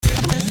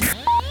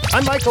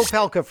I'm Mike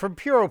Opelka from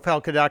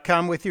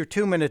PureOpelka.com with your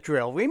 2-minute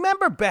drill.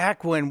 Remember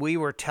back when we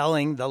were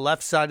telling the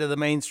left side of the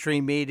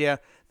mainstream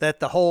media that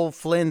the whole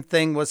Flynn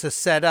thing was a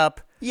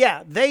setup?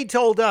 Yeah, they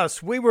told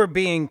us we were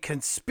being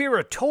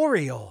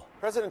conspiratorial.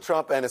 President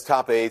Trump and his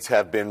top aides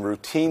have been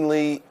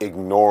routinely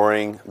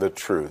ignoring the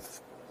truth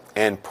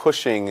and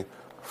pushing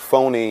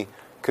phony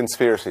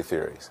conspiracy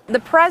theories. The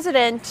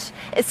president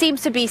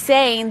seems to be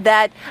saying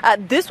that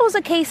this was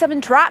a case of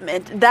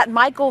entrapment, that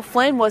Michael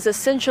Flynn was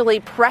essentially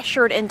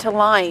pressured into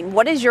lying.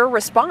 What is your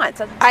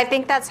response? I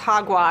think that's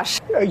hogwash.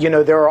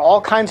 There are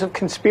all kinds of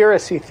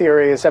conspiracy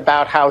theories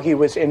about how he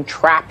was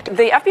entrapped.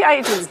 The FBI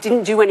agents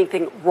didn't do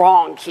anything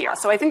wrong here.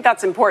 So I think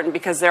that's important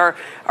because there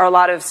are a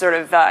lot of sort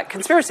of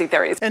conspiracy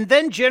theories. And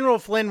then General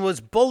Flynn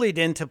was bullied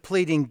into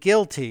pleading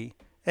guilty.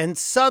 And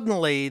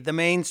suddenly, the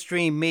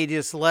mainstream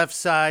media's left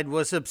side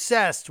was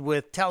obsessed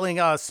with telling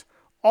us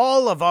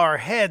all of our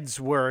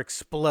heads were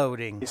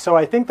exploding. So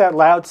I think that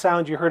loud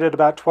sound you heard at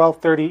about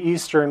 12:30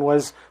 Eastern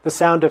was the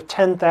sound of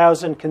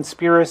 10,000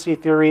 conspiracy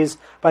theories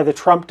by the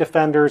Trump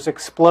defenders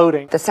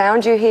exploding. The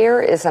sound you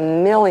hear is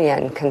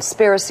 1,000,000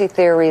 conspiracy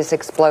theories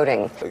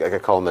exploding. I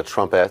could call them the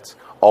Trumpettes.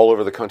 All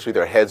over the country,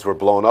 their heads were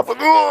blown up.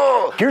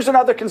 Here's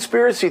another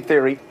conspiracy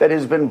theory that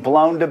has been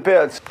blown to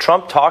bits.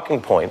 Trump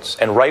talking points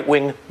and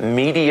right-wing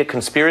media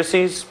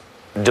conspiracies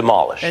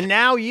demolished. And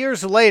now,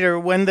 years later,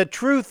 when the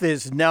truth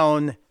is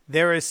known,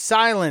 there is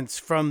silence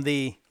from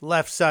the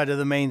left side of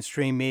the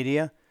mainstream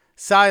media.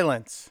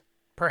 Silence.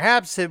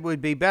 Perhaps it would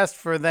be best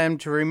for them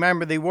to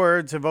remember the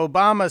words of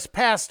Obama's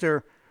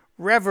pastor,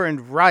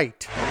 Reverend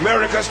Wright.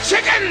 America's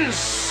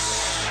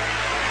chickens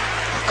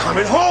are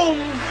coming home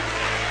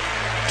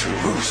to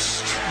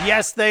roost.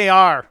 Yes, they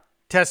are.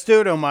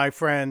 Testudo, my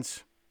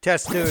friends.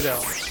 Testudo.